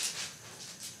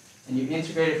 and you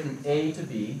integrate it from a to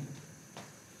b,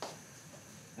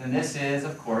 then this is,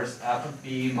 of course, f of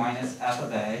b minus f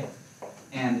of a,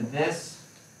 and this,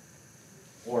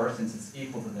 or since it's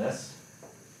equal to this,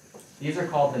 these are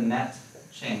called the net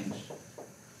change.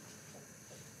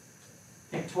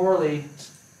 Pictorially,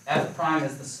 f prime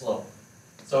is the slope.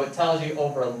 So it tells you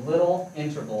over a little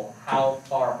interval how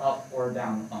far up or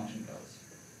down the function goes.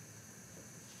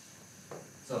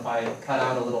 So if I cut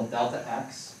out a little delta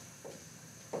x,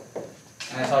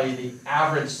 and I tell you the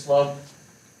average slope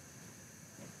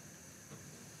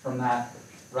from that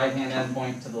right-hand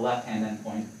endpoint to the left-hand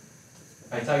endpoint,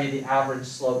 if I tell you the average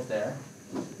slope there,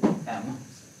 m,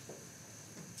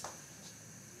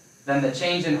 then the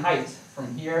change in height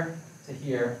from here to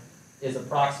here is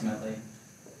approximately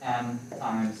m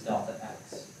times delta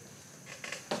x.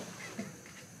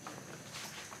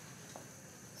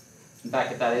 In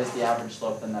fact, if that is the average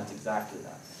slope, then that's exactly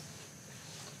that.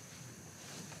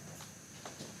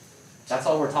 That's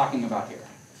all we're talking about here.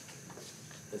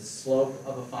 The slope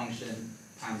of a function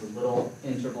times a little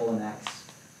interval in x.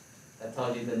 That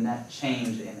tells you the net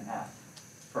change in f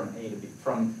from a to b,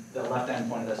 from the left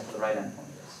endpoint of this to the right endpoint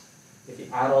of this. If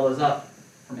you add all those up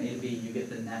from a to b, you get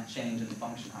the net change in the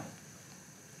function height.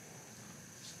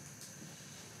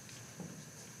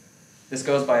 This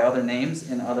goes by other names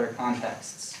in other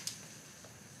contexts.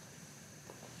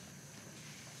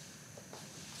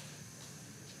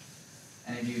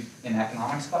 Any of you in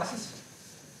economics classes?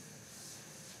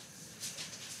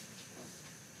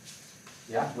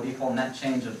 Yeah? What do you call net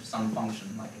change of some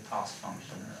function, like a cost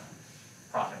function or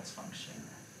a profits function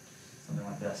or something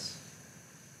like this?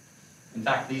 In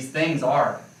fact, these things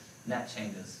are net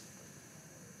changes.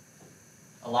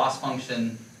 A loss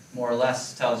function more or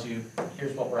less tells you,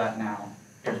 here's what we're at now,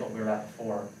 here's what we were at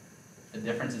before. The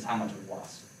difference is how much we've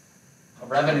lost. A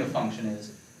revenue function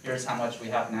is, here's how much we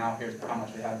have now, here's how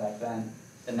much we had back then.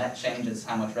 The net change is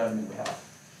how much revenue we have.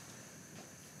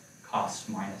 Cost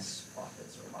minus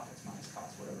profits, or profits minus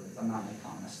cost, whatever it is. I'm not an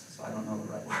economist, so I don't know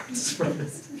the right words for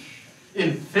this.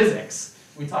 In physics,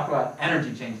 we talk about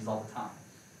energy changes all the time,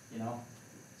 you know?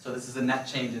 So this is a net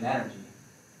change in energy.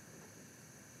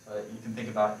 So you can think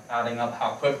about adding up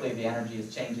how quickly the energy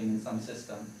is changing in some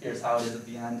system. Here's how it is at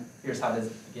the end, here's how it is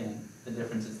at the beginning. The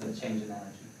difference is the change in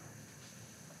energy.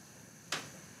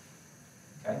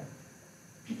 Okay?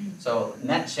 So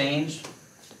net change,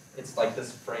 it's like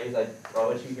this phrase I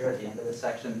throw at you here at the end of this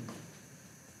section.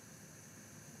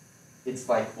 It's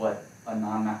like what a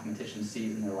non-mathematician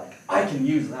sees and they're like, I can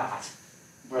use that.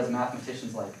 Whereas a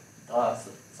mathematician's like, duh,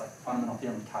 it's like a fundamental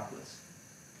theorem of calculus.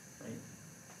 Right?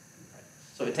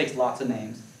 So it takes lots of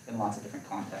names in lots of different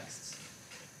contexts.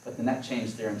 But the net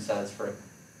change theorem says for a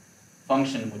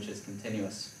function which is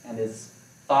continuous and is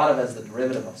thought of as the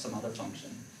derivative of some other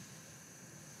function,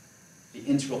 the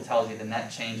integral tells you the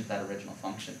net change of that original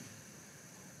function.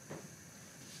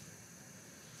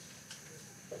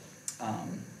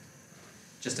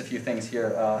 Just a few things here.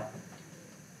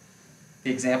 The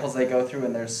examples they go through,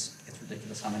 and it's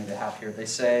ridiculous how many they have here. They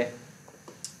say,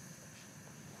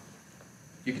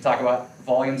 you could talk about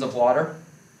volumes of water.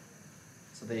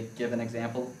 So they give an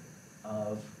example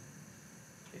of,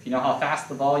 if you know how fast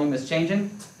the volume is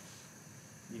changing,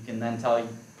 you can then tell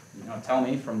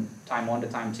me from time 1 to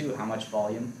time 2 how much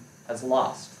volume has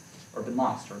lost or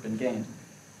been gained.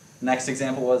 The next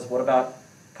example was, what about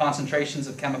concentrations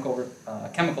of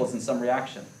chemicals in some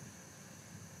reaction?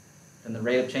 Then the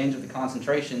rate of change of the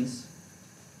concentrations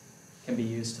can be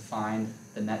used to find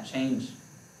the net change.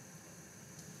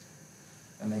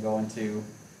 And they go into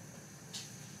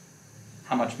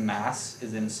how much mass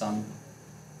is in some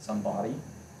body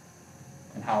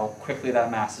and how quickly that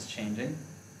mass is changing.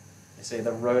 They say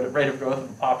the rate of growth of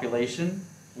a population,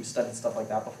 we studied stuff like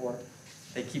that before.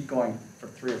 They keep going for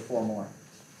 3 or 4 more.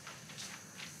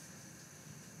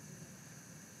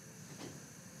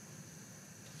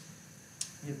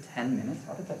 You have 10 minutes?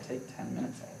 How did that take 10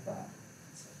 minutes out of that?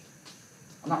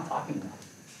 I'm not talking enough.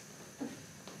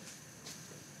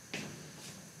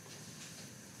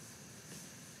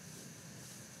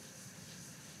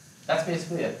 That's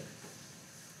basically it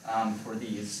for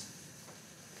this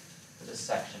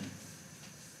section.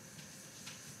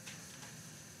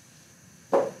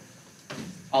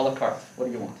 A la carte, what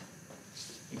do you want?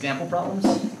 Example problems,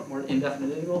 more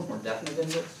indefinite integrals, more definite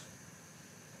integrals?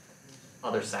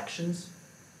 Other sections?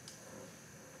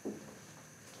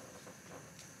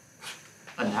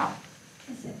 A nap?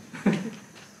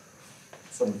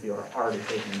 Some of you are already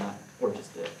taking that, or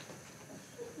just did.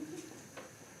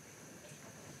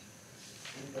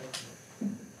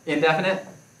 Indefinite?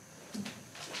 You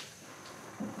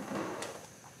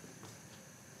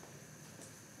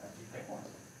pick one.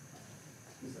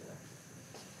 Who said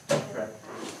that? Correct.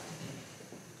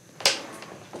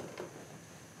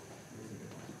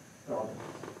 They're all good.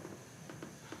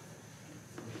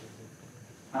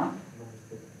 Huh?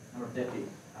 Number 50.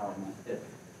 Oh, no, 50.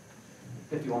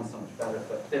 51 is so much better,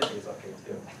 but 50 is okay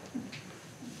too.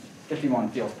 51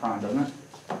 feels prime, doesn't it?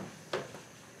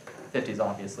 50 is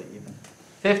obviously even.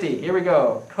 50, here we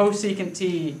go. Cosecant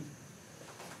t,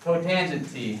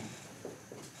 cotangent t.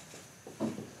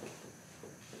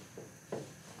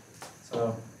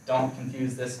 So don't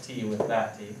confuse this t with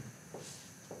that t.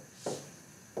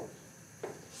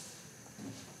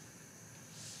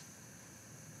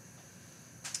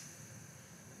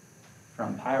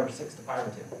 From pi over 6 to pi over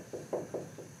 2.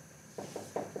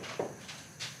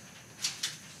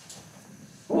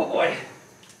 Oh boy.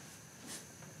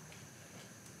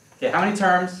 Okay, how many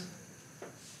terms?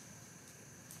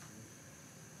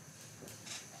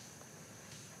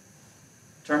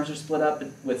 Terms are split up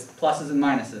with pluses and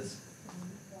minuses.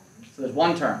 So there's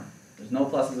one term. There's no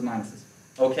pluses and minuses.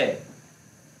 Okay.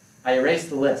 I erased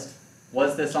the list.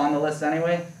 Was this on the list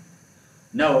anyway?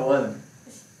 No, it wasn't.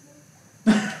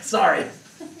 Sorry.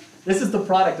 This is the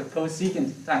product of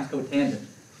cosecant times cotangent.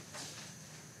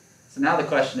 So now the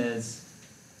question is,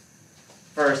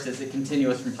 first, is it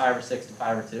continuous from pi over 6 to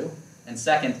pi over 2? And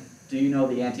second, do you know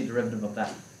the antiderivative of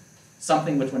that?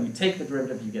 Something which when you take the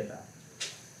derivative, you get that.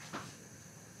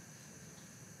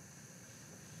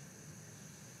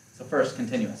 So first,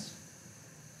 continuous.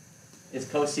 Is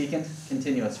cosecant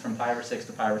continuous from pi over 6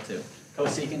 to pi over 2?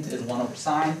 Cosecant is 1 over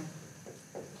sine.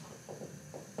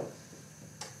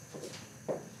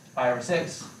 Pi over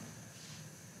 6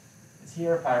 is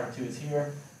here, pi over 2 is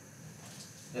here.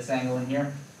 This angle in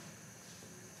here.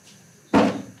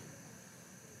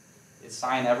 Is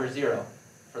sine ever 0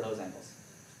 for those angles?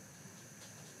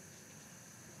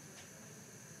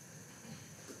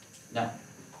 No.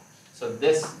 So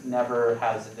this never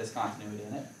has a discontinuity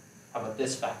in it. How about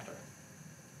this factor?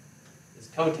 Is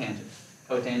cotangent.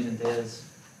 Cotangent is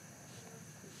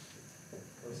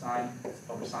cosine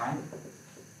over sine.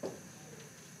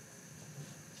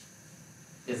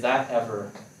 Is that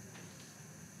ever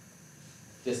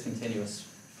discontinuous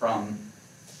from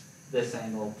this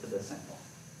angle to this angle?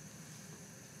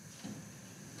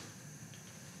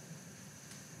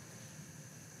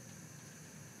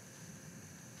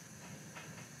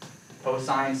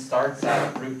 Cosine starts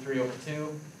at root 3 over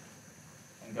 2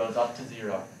 and goes up to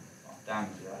 0. Well, down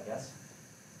to 0, I guess.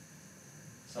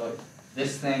 So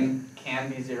this thing can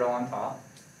be 0 on top.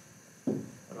 What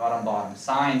about on bottom?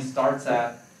 Sine starts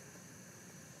at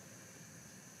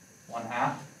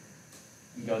 1/2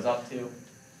 and goes up to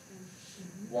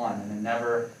 1, and it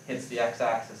never hits the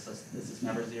x-axis, so this is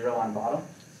never 0 on bottom.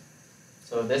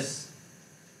 So this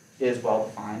is well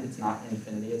defined. It's not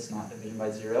infinity. It's not division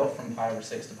by 0 from pi over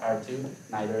 6 to pi over 2.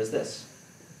 Neither is this.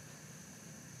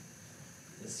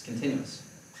 This is continuous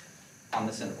on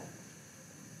this interval.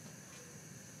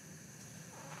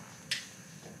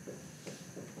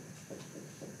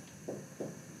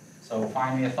 So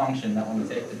find me a function that when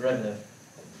we take the derivative,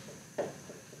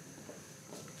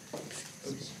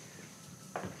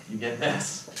 you get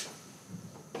this.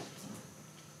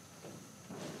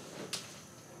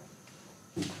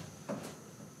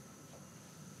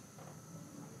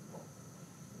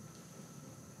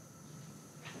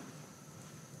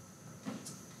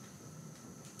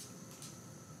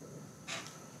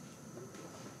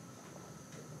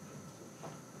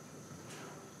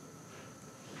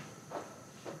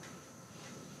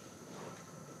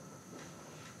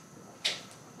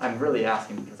 I'm really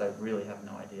asking because I really have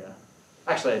no idea.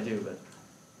 Actually, I do, but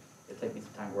it'll take me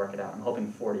some time to work it out. I'm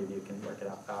hoping 40 of you can work it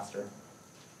out faster.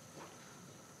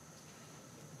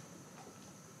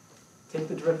 Take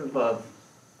the derivative of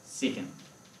secant.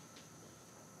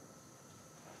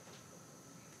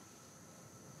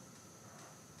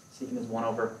 Secant is 1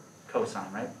 over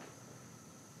cosine, right?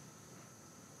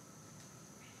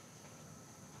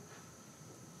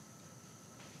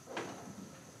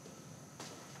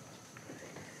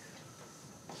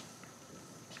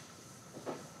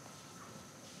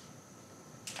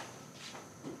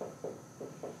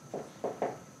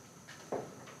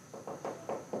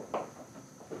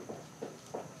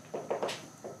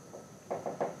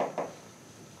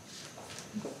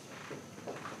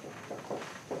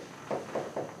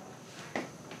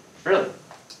 Really?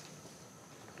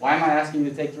 Why am I asking you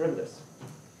to take derivatives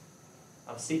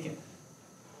of secant?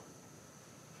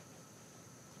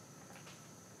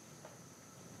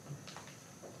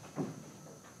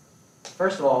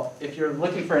 First of all, if you're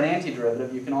looking for an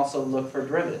antiderivative, you can also look for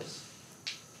derivatives.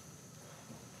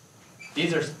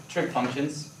 These are trig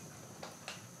functions,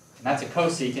 and that's a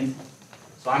cosecant.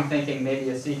 So I'm thinking maybe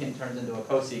a secant turns into a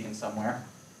cosecant somewhere,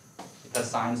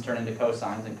 because sines turn into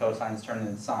cosines and cosines turn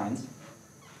into sines.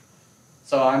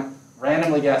 So I'm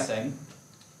randomly guessing.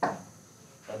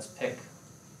 Let's pick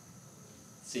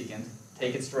secant,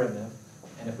 take its derivative,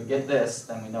 and if we get this,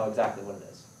 then we know exactly what it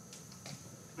is.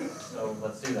 So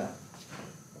let's do that.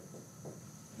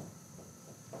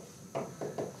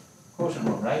 Quotient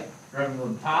rule, right? Derivative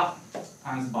of the top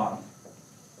times the bottom.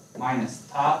 Minus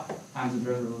the top times the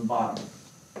derivative of the bottom.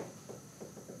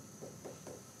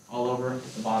 All over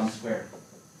the bottom squared.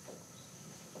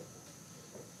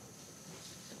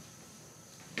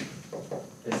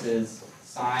 This is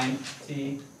sine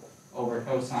t over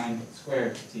cosine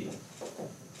squared t,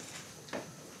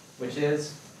 which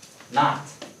is not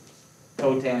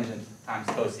cotangent times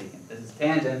cosecant. This is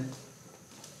tangent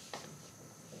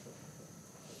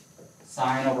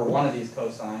sine over one of these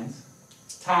cosines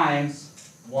times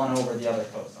 1 over the other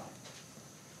cosine.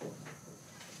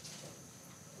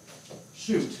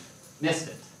 Shoot, missed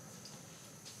it.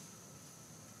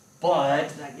 But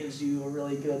that gives you a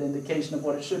really good indication of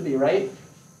what it should be, right?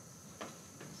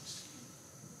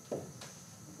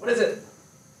 What is it?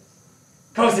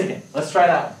 Cosecant. Let's try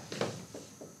that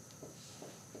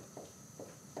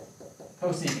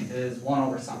one. Cosecant is 1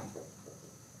 over sine.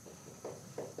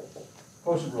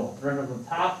 Quotient rule, derivative of the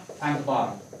top times the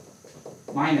bottom.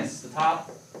 Minus the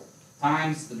top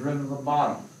times the derivative of the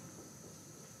bottom.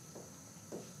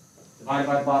 Divided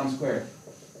by the bottom squared.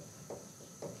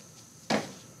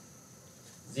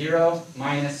 0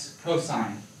 minus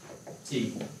cosine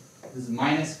t. This is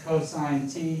minus cosine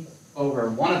t over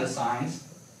one of the sines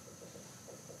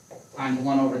times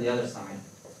 1 over the other sine.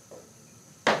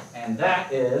 And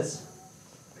that is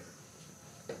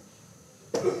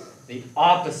the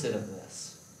opposite of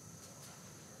this.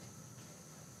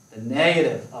 The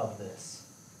negative of this,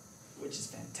 which is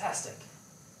fantastic.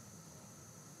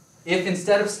 If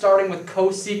instead of starting with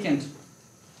cosecant,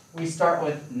 we start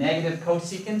with negative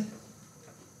cosecant,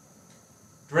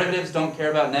 derivatives don't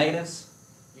care about negatives.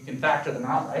 You can factor them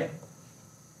out, right?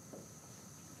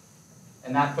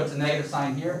 And that puts a negative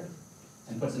sign here,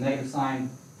 and puts a negative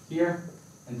sign here,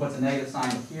 and puts a negative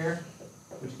sign here,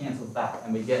 which cancels that,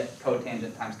 and we get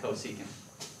cotangent times cosecant,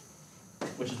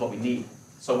 which is what we need.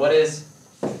 So what is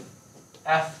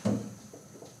f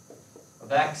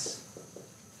of x?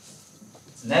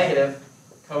 It's negative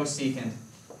cosecant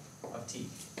of t.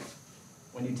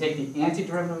 When you take the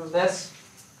antiderivative of this,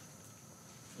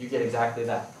 you get exactly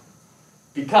that.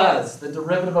 Because the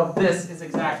derivative of this is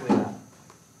exactly that.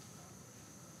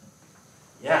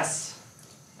 Yes.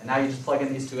 And now you just plug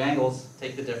in these two angles,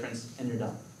 take the difference, and you're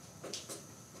done.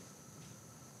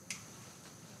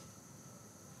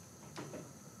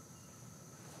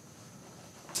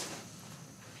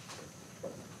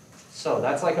 So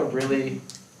that's like a really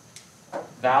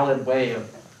valid way of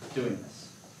doing this.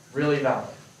 Really valid.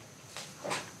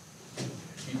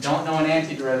 If you don't know an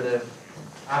antiderivative,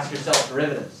 ask yourself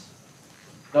derivatives.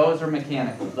 Those are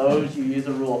mechanical. Those you use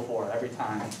a rule for every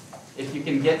time. If you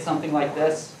can get something like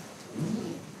this,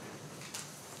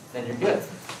 then you're good.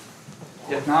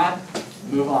 If not,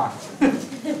 move on.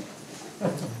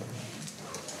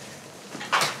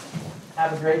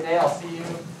 Have a great day. I'll see you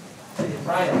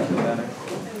Friday.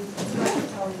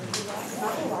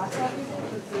 Not the last one,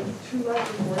 but the 2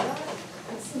 letter before that,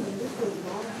 I see this was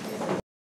not